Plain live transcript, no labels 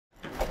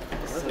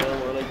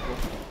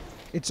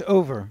It's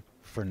over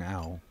for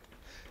now.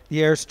 The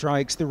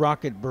airstrikes, the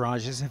rocket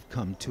barrages have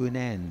come to an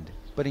end.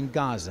 But in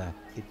Gaza,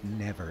 it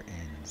never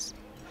ends.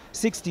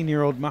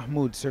 16-year-old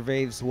Mahmoud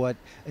surveys what,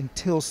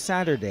 until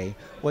Saturday,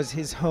 was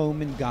his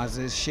home in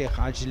Gaza's Sheikh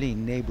Ajlin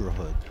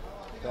neighborhood.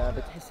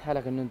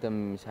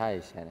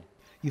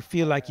 You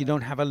feel like you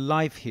don't have a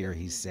life here,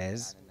 he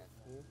says.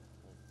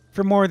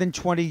 For more than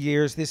 20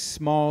 years, this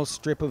small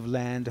strip of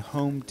land,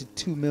 home to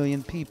 2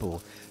 million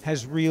people,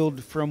 has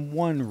reeled from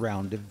one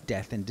round of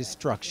death and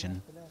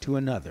destruction to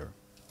another.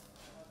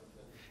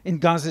 In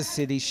Gaza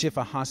City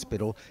Shifa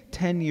Hospital,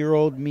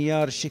 10-year-old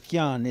Miyar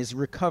Shikyan is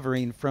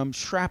recovering from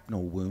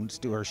shrapnel wounds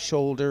to her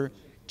shoulder,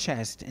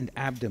 chest, and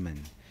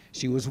abdomen.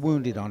 She was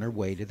wounded on her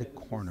way to the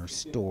corner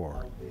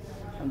store.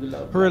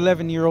 Her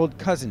 11-year-old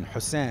cousin,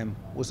 Hussam,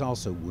 was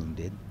also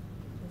wounded.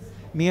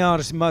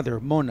 Miyar's mother,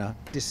 Mona,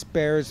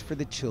 despairs for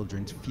the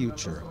children's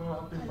future.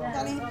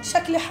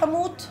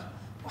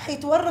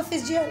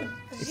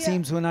 It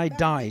seems when I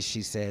die,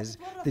 she says,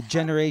 the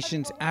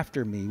generations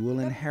after me will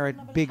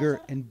inherit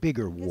bigger and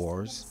bigger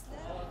wars.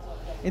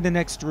 In the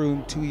next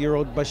room,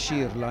 2-year-old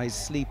Bashir lies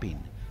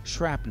sleeping,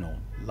 shrapnel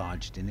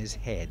lodged in his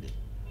head.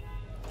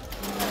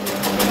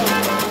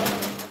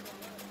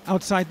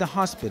 Outside the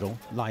hospital,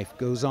 life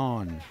goes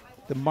on.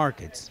 The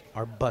markets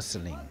are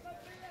bustling.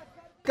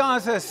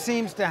 Gaza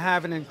seems to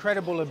have an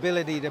incredible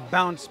ability to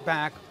bounce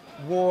back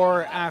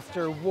war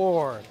after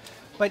war.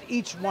 But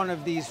each one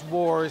of these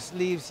wars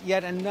leaves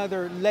yet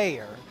another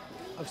layer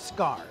of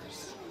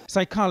scars.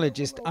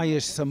 Psychologist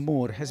Ayush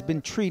Samour has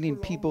been treating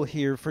people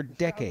here for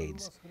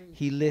decades.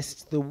 He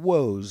lists the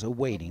woes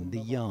awaiting the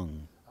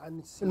young.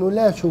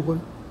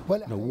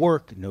 No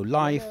work, no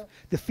life,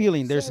 the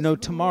feeling there's no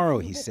tomorrow,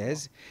 he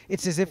says.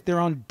 It's as if they're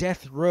on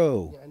death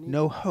row.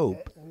 No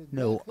hope,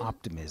 no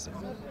optimism.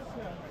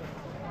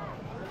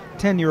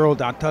 10-year-old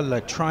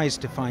Atallah tries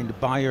to find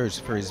buyers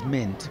for his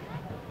mint.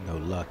 No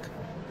luck.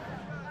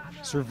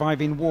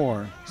 Surviving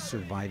war,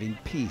 surviving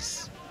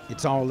peace.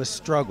 It's all a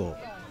struggle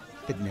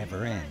that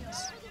never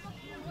ends.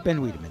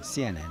 Ben Wiedemann,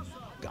 CNN,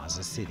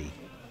 Gaza City.